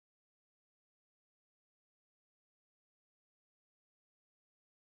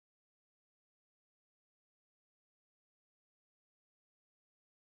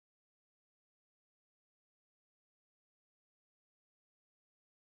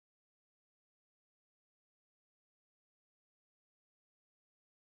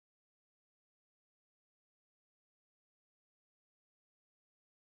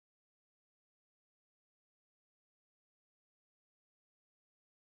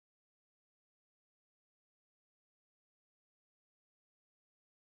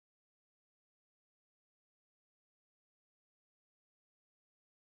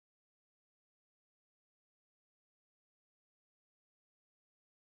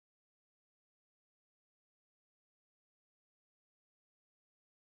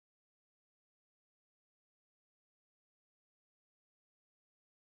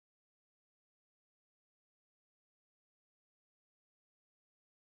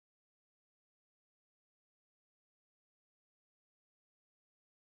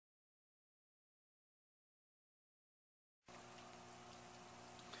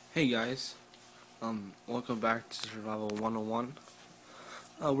Hey guys, welcome back to Survival 101.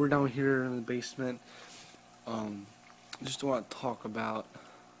 We're down here in the basement. Just want to talk about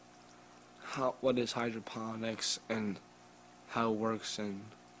what is hydroponics and how it works and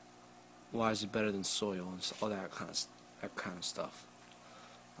why is it better than soil and all that kind of stuff.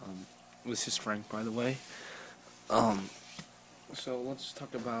 This is Frank, by the way. So let's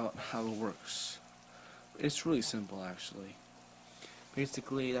talk about how it works. It's really simple, actually.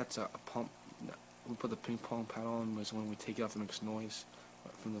 Basically, that's a pump. We put the ping pong paddle on, was when we take it off, it makes noise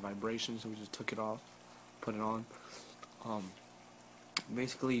from the vibrations. So we just took it off, put it on.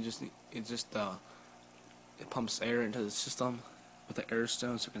 Basically, it pumps air into the system with the air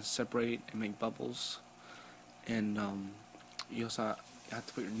stone, so it can separate and make bubbles. And you also have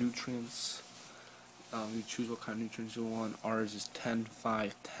to put your nutrients. You choose what kind of nutrients you want. Ours is 10,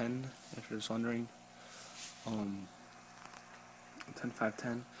 5, 10. If you're just wondering. 10, 5,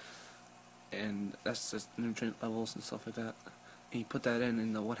 10, and that's just nutrient levels and stuff like that. And you put that in,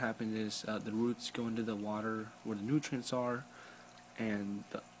 and what happens is the roots go into the water where the nutrients are, and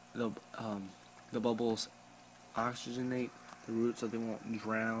the bubbles oxygenate the roots so they won't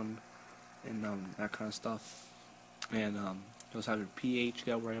drown, and that kind of stuff. And you also have your pH you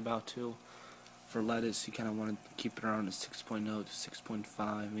gotta worry about too. For lettuce, you kind of want to keep it around a 6.0 to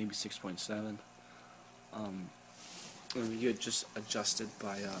 6.5, maybe 6.7. You just adjust it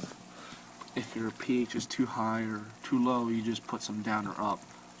by if your pH is too high or too low, you just put some down or up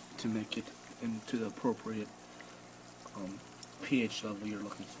to make it into the appropriate pH level you're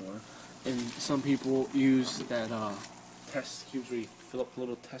looking for. And some people use that test cubes where you fill up a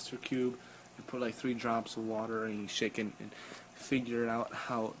little tester cube, you put like 3 drops of water and you shake it and figure out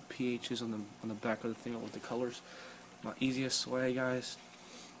how pH is on the back of the thing with the colors. My easiest way, guys.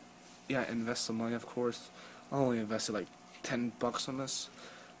 Yeah, invest some money, of course. I only invested like $10 on this.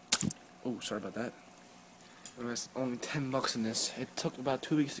 Oh, sorry about that. I invested only $10 in this. It took about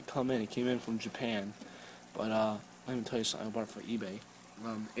 2 weeks to come in. It came in from Japan. But let me tell you something. I bought it for eBay.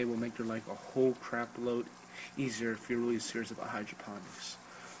 It will make your life a whole crap load easier if you're really serious about hydroponics.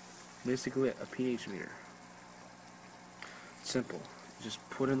 Basically, a pH meter. Simple. You just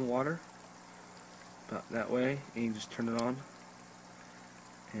put in the water about that way, and you just turn it on,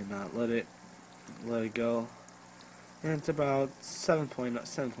 and let it go. And it's about 7.1.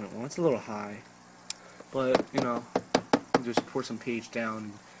 It's a little high, but you just pour some pH down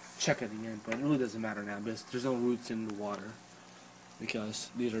and check at the end. But it really doesn't matter now because there's no roots in the water because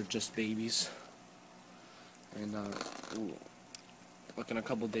these are just babies. And like in a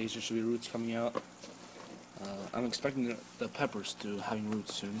couple of days, there should be roots coming out. I'm expecting the peppers to having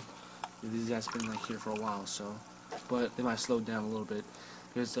roots soon. These guys have been like here for a while, so but they might slow down a little bit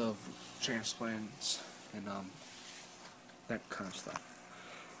because of transplants and that kind of stuff.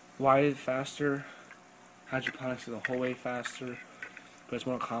 Why is it faster? Hydroponics is a whole way faster, but it's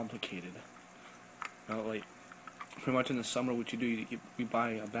more complicated. Like pretty much in the summer, what you do, you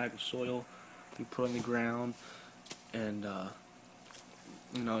buy a bag of soil, you put it in the ground, and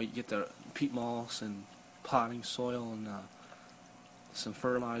you get the peat moss and potting soil and some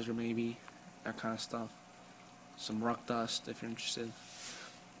fertilizer, maybe that kind of stuff. Some rock dust if you're interested.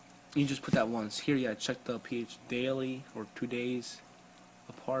 You just put that once. Here, yeah, check the pH daily or 2 days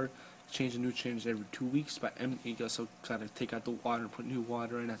apart. Change the nutrients every 2 weeks. But you also gotta take out the water, put new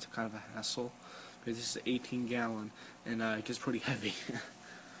water in. That's kind of a hassle because this is 18 gallon and it gets pretty heavy.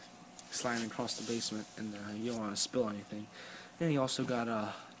 Sliding across the basement, and you don't want to spill anything. And you also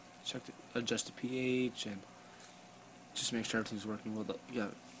gotta adjust the pH and just make sure everything's working well.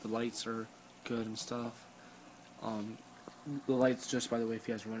 The lights are good and stuff. The lights, just by the way, if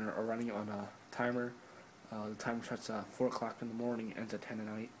you guys are running on a timer, the timer starts at 4 o'clock in the morning, ends at 10 at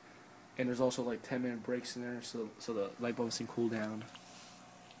night. And there's also like 10-minute breaks in there, so the light bulbs can cool down.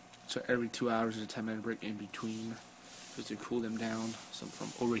 So every 2 hours there's a 10-minute break in between, just to cool them down. So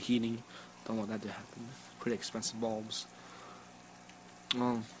from overheating, don't want that to happen. Pretty expensive bulbs.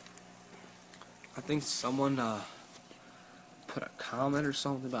 I think someone put a comment or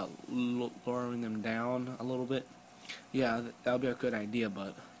something about lowering them down a little bit. Yeah, that would be a good idea,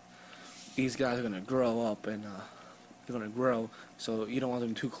 but these guys are going to grow up and they're going to grow, so you don't want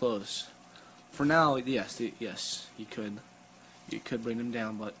them too close. For now, yes, you could bring them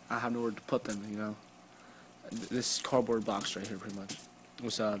down, but I have nowhere to put them, This cardboard box right here, pretty much,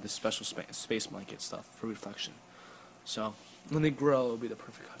 was this special space blanket stuff for reflection. So when they grow, it'll be the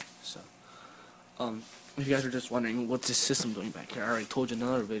perfect height. So, if you guys are just wondering what's this system doing back here, I already told you in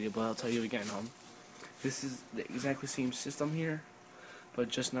another video, but I'll tell you again. This is the exactly same system here, but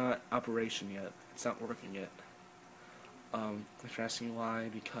just not operation yet. It's not working yet. If you're asking why,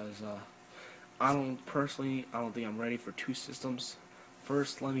 because I don't think I'm ready for two systems.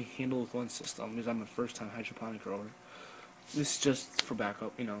 First, let me handle with one system because I'm a first-time hydroponic grower. This is just for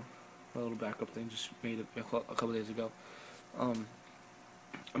backup, a little backup thing. Just made it a couple days ago. Um,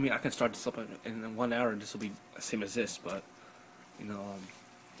 I mean, I can start this up in 1 hour, and this will be the same as this. But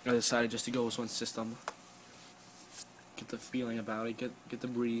I decided just to go with one system. Get the feeling about it, get the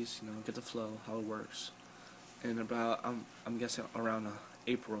breeze, get the flow, how it works. And I'm guessing around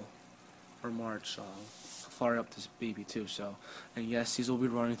April or March, fire up this baby too. So, and yes, these will be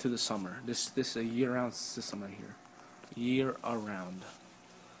running through the summer. This is a year-round system right here, year-around.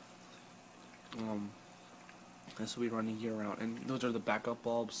 This will be running year-round, and those are the backup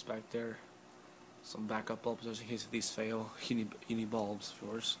bulbs back there. Some backup bulbs just in case these fail. You need bulbs, of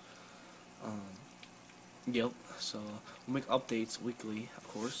course. Yep. So we'll make updates weekly, of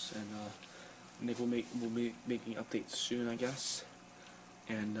course, and Nick will be making updates soon, I guess.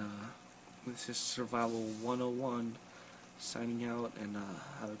 And this is Survival 101 signing out, and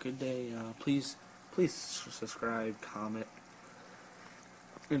have a good day. Please subscribe, comment,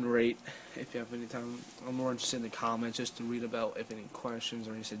 and rate if you have any time. I'm more interested in the comments just to read about if any questions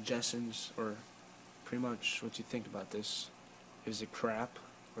or any suggestions, or pretty much what you think about this. Is it crap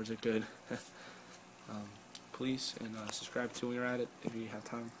or is it good? Please, and subscribe to when you're at it if you have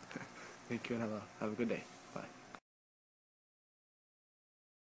time. Thank you, and have a good day.